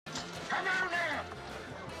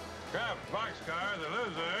Crap, boxcar, the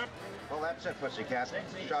loser. Well, that's it, pussycat.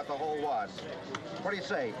 Shot the whole wad. What do you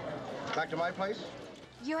say? Back to my place?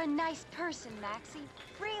 You're a nice person, Maxie.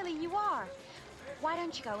 Really, you are. Why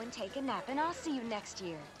don't you go and take a nap, and I'll see you next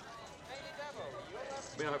year.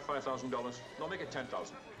 May I have $5,000? No, make it $10,000.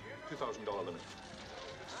 $2,000 limit.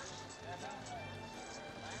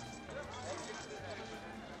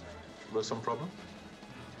 There's some problem?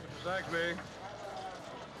 Mr. Saxby,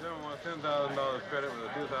 gentleman wants $10,000 credit with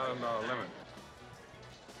a $2,000 limit.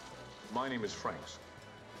 My name is Franks.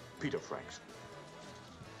 Peter Franks.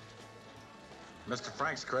 Mr.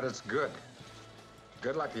 Franks' credit's good.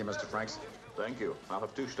 Good luck to you, Mr. Franks. Thank you. I'll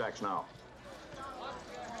have 2 stacks now.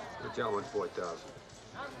 The gentleman, 4,000.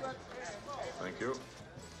 Thank you.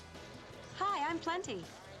 Hi, I'm Plenty.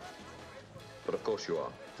 But of course you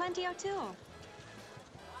are. Plenty O'Toole.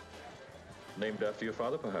 Named after your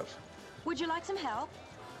father, perhaps? Would you like some help?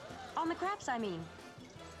 On the craps, I mean.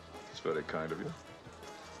 It's very kind of you.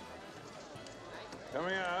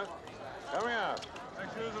 Coming out. Coming out.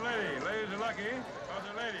 Next is the lady. Ladies are lucky, because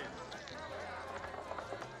they're ladies.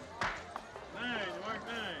 9, you mark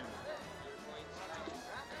 9.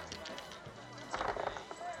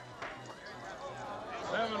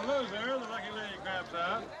 Seven loser, the lucky lady craps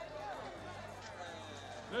out.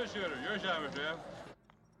 Two shooter, your shot, Mr. F.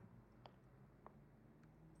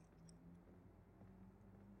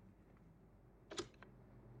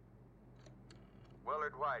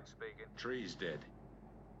 Willard White speaking. Tree's dead.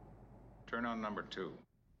 Turn on number 2.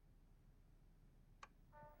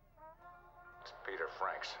 It's Peter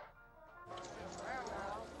Franks.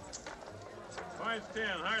 White's 10,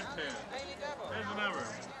 heart's 10. Here's the number.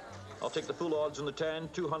 I'll take the full odds on the 10,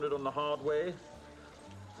 200 on the hard way.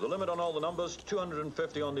 The limit on all the numbers,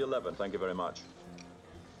 250 on the 11. Thank you very much.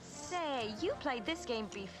 Say, you played this game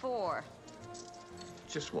before.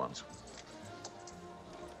 Just once.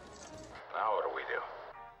 Now what do we do?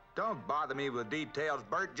 Don't bother me with details,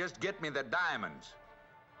 Bert. Just get me the diamonds.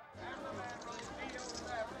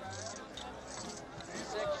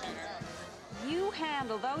 You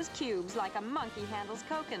handle those cubes like a monkey handles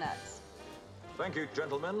coconuts. Thank you,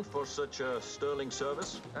 gentlemen, for such a sterling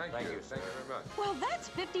service. Thank you. Thank you very much. Well, that's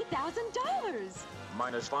 $50,000.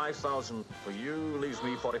 Minus 5,000 for you leaves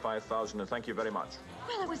me 45,000, and thank you very much.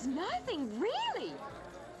 Well, it was nothing, really.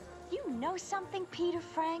 You know something, Peter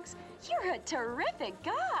Franks? You're a terrific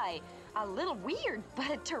guy. A little weird, but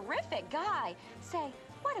a terrific guy. Say,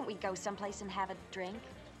 why don't we go someplace and have a drink?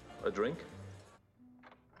 A drink?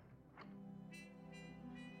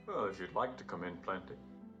 Well, if you'd like to come in, plenty.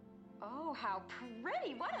 Oh, how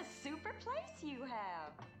pretty. What a super place you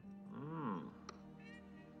have.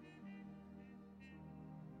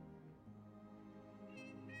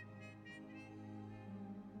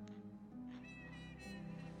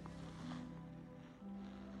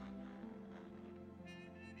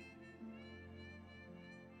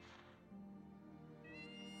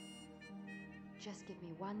 Just give me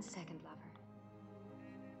 1 second, lover.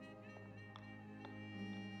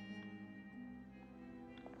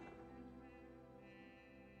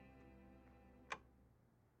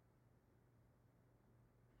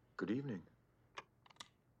 Good evening.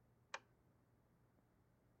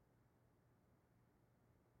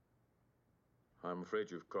 I'm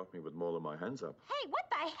afraid you've caught me with more than my hands up. Hey, what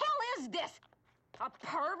the hell is this? A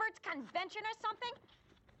pervert's convention or something?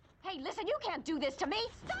 Hey, listen, you can't do this to me.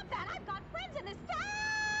 Stop that. I've got friends in this town.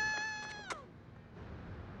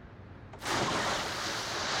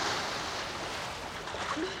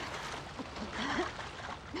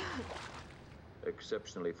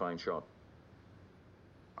 Exceptionally fine shot.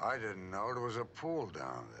 I didn't know there was a pool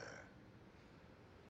down there.